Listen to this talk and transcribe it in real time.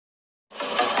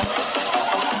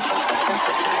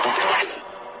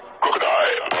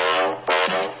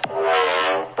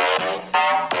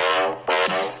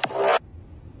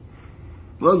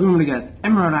Welcome to guys,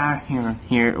 Emerald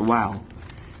here. Wow,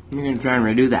 I'm gonna try and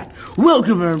redo that.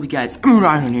 Welcome everybody guys,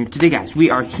 Emerald here. Today guys, we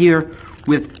are here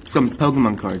with some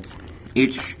Pokemon cards.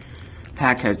 Each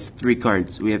pack has 3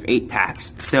 cards. We have 8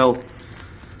 packs. So,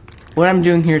 what I'm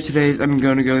doing here today is I'm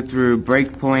going to go through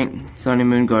Breakpoint, Sun and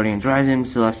Moon, Guardians Rising,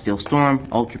 Celestial Storm,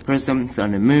 Ultra Prism,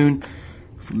 Sun and Moon,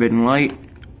 Forbidden Light,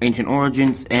 Ancient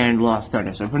Origins, and Lost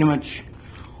Thunder. So pretty much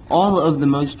all of the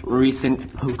most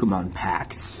recent Pokemon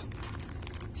packs.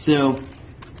 So,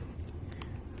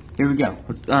 here we go.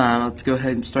 Let's go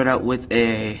ahead and start out with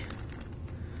I'm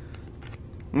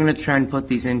going to try and put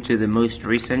these into the most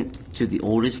recent to the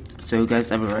oldest. So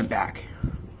guys, I'll be right back.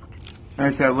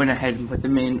 Alright, so I went ahead and put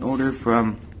them in order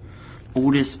from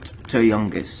oldest to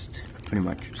youngest, pretty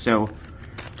much. So,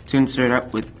 let's going to start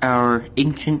out with our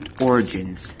Ancient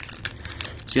Origins.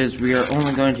 Says we are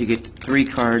only going to get 3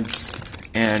 cards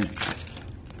and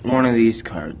 1 of these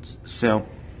cards. So,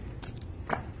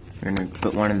 we're going to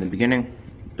put 1 in the beginning.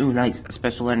 Ooh, nice. A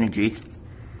Special Energy,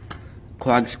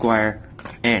 Quagsquire,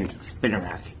 and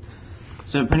Spinarak.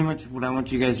 So pretty much what I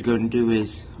want you guys to go and do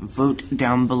is vote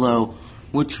down below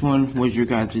which one was your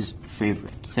guys'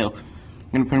 favorite. So, I'm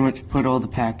going to pretty much put all the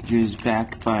packages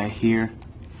back by here.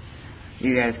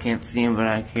 You guys can't see them, but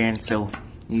I can, so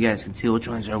you guys can see which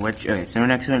ones are which. Okay, so our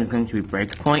next one is going to be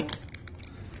Breakpoint.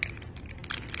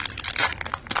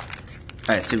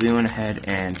 Alright, so we went ahead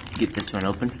and get this one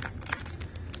open.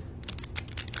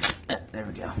 There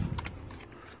we go. I'm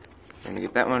going to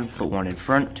get that one, put 1 in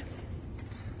front.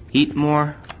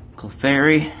 Heatmore,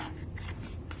 Clefairy,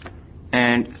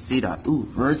 and Seedot. Ooh,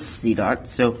 reverse Seedot,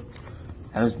 so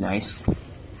that was nice.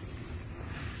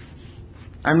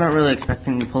 I'm not really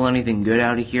expecting to pull anything good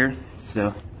out of here,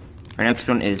 so our next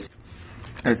one is...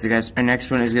 Alright, so guys, our next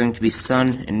one is going to be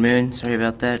Sun and Moon. Sorry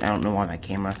about that, I don't know why my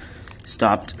camera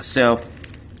stopped. So,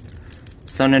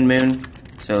 Sun and Moon,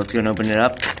 so let's go and open it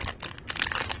up.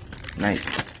 Nice.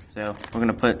 So, we're going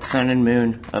to put Sun and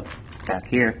Moon up back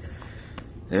here.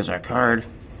 There's our card,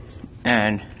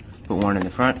 and put 1 in the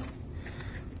front.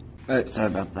 Sorry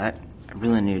about that. I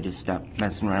really need to stop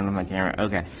messing around with my camera.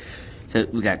 Okay, so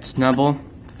we got Snubbull,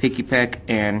 Pikipek,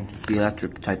 and the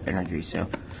Electric type Energy. So,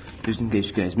 just in case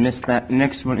you guys missed that,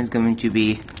 next one is going to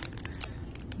be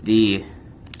the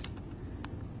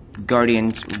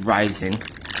Guardians Rising.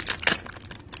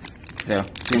 So,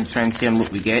 going to try and see on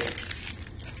what we get.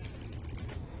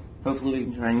 Hopefully we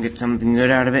can try and get something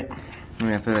good out of it. I'm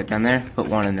going to throw that down there, put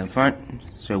 1 in the front.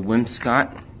 So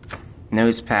Whimsicott,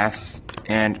 Nosepass,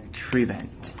 and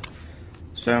Trevenant.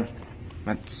 So,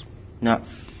 that's not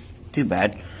too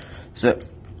bad. So,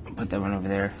 put that one over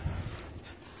there.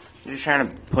 I'm just trying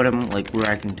to put them like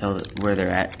where I can tell where they're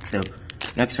at. So,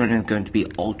 next one is going to be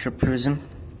Ultra Prism.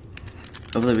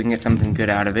 Hopefully we can get something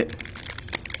good out of it.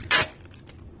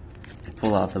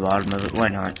 Pull off the bottom of it, why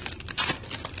not?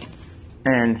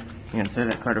 And I'm going to throw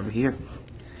that card over here.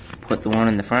 Put the 1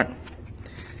 in the front.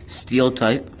 Steel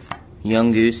type,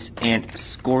 Yungoos, and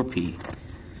Scorpy.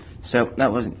 So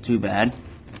that wasn't too bad.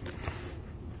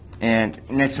 And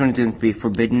next one is going to be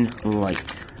Forbidden Light.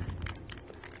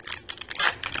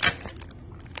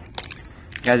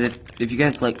 Guys, if you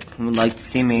guys would like to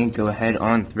see me go ahead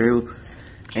on through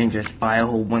and just buy a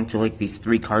whole bunch of like these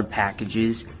 3 card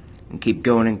packages and keep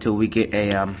going until we get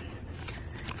a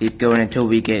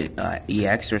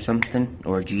EX or something,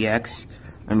 or GX,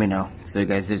 let me know. So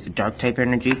guys, there's a Dark type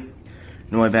Energy,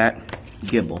 Noibat,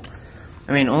 Gible.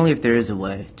 I mean, only if there is a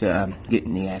way to get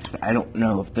an EX, but I don't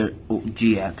know if there,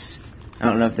 GX. I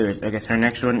don't know if there is. I guess our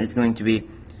next one is going to be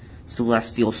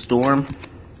Celestial Storm.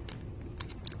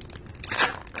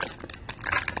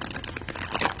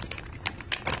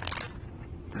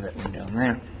 Put that one down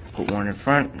there. Put 1 in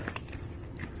front.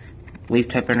 Leaf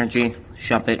type Energy,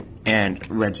 Shuppet, and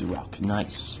Regirock.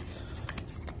 Nice.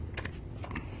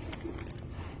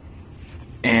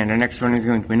 And our next one is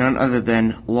going to be none other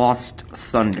than Lost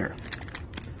Thunder.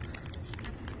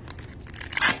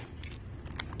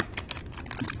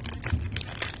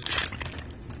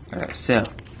 So,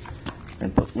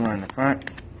 then put 1 in the front.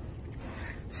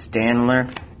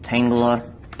 Standler, Tangela.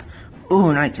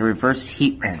 Ooh, nice, a reverse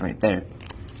Heatran right there.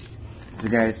 So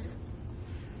guys,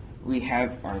 we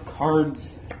have our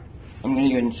cards. I'm going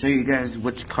to even show you guys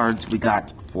which cards we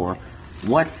got for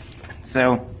what.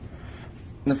 So,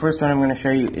 the first one I'm going to show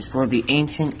you is for the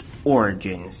Ancient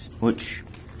Origins, which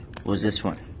was this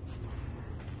one.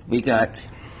 We got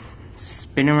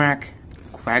Spinarak,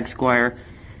 Quagsquire,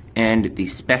 and the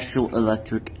Special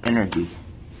Electric Energy.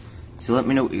 So let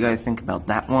me know what you guys think about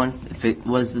that one, if it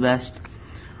was the best.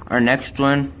 Our next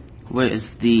one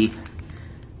was the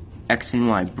X and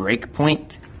Y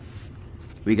Breakpoint.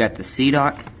 We got the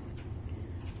Seedot,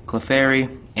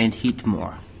 Clefairy, and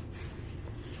Heatmore.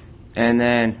 And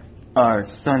then our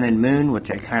Sun and Moon,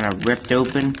 which I kind of ripped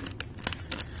open,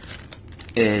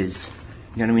 is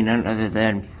going to be none other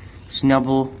than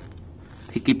Snubbull,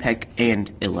 Pikipek,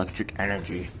 and Electric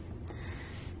Energy.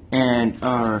 And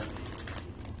our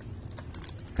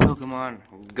Pokemon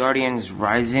Guardians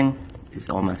Rising is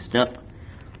all messed up.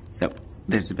 So,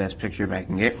 there's the best picture if I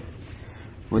can get.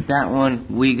 With that one,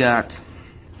 we got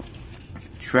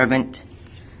Trevenant,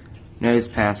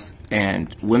 Nosepass,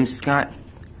 and Whimsicott.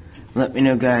 Let me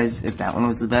know, guys, if that one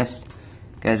was the best.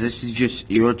 Guys, this is just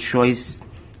your choice.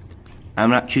 I'm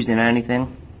not choosing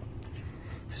anything.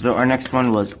 So our next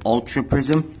one was Ultra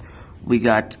Prism. We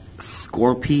got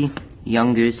Scorpy,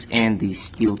 Yungoos, and the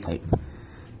Steel type.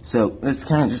 So it's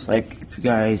kind of just like if you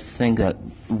guys think that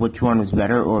which one is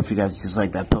better, or if you guys just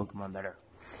like that Pokemon better.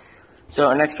 So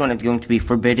our next one is going to be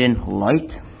Forbidden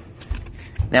Light.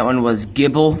 That one was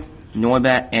Gible,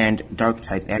 Noibat, and Dark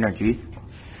type Energy.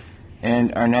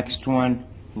 And our next one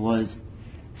was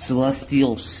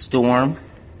Celestial Storm.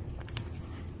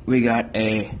 We got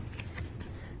a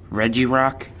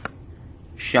Regirock,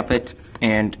 Shuppet,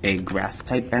 and a Grass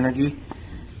type Energy.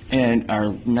 And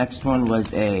our next one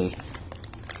was a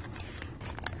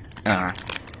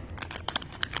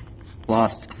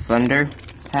Lost Thunder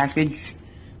package.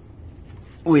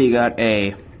 We got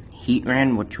a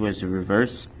Heatran, which was a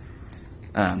reverse.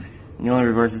 The only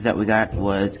reverses that we got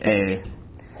was a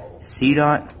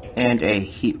Seedot and a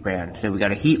Heatran. So we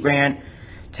got a Heatran,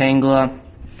 Tangela,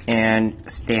 and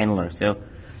Standler. So,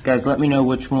 guys, let me know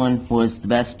which one was the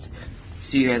best.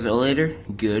 See you guys all later.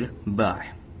 Goodbye.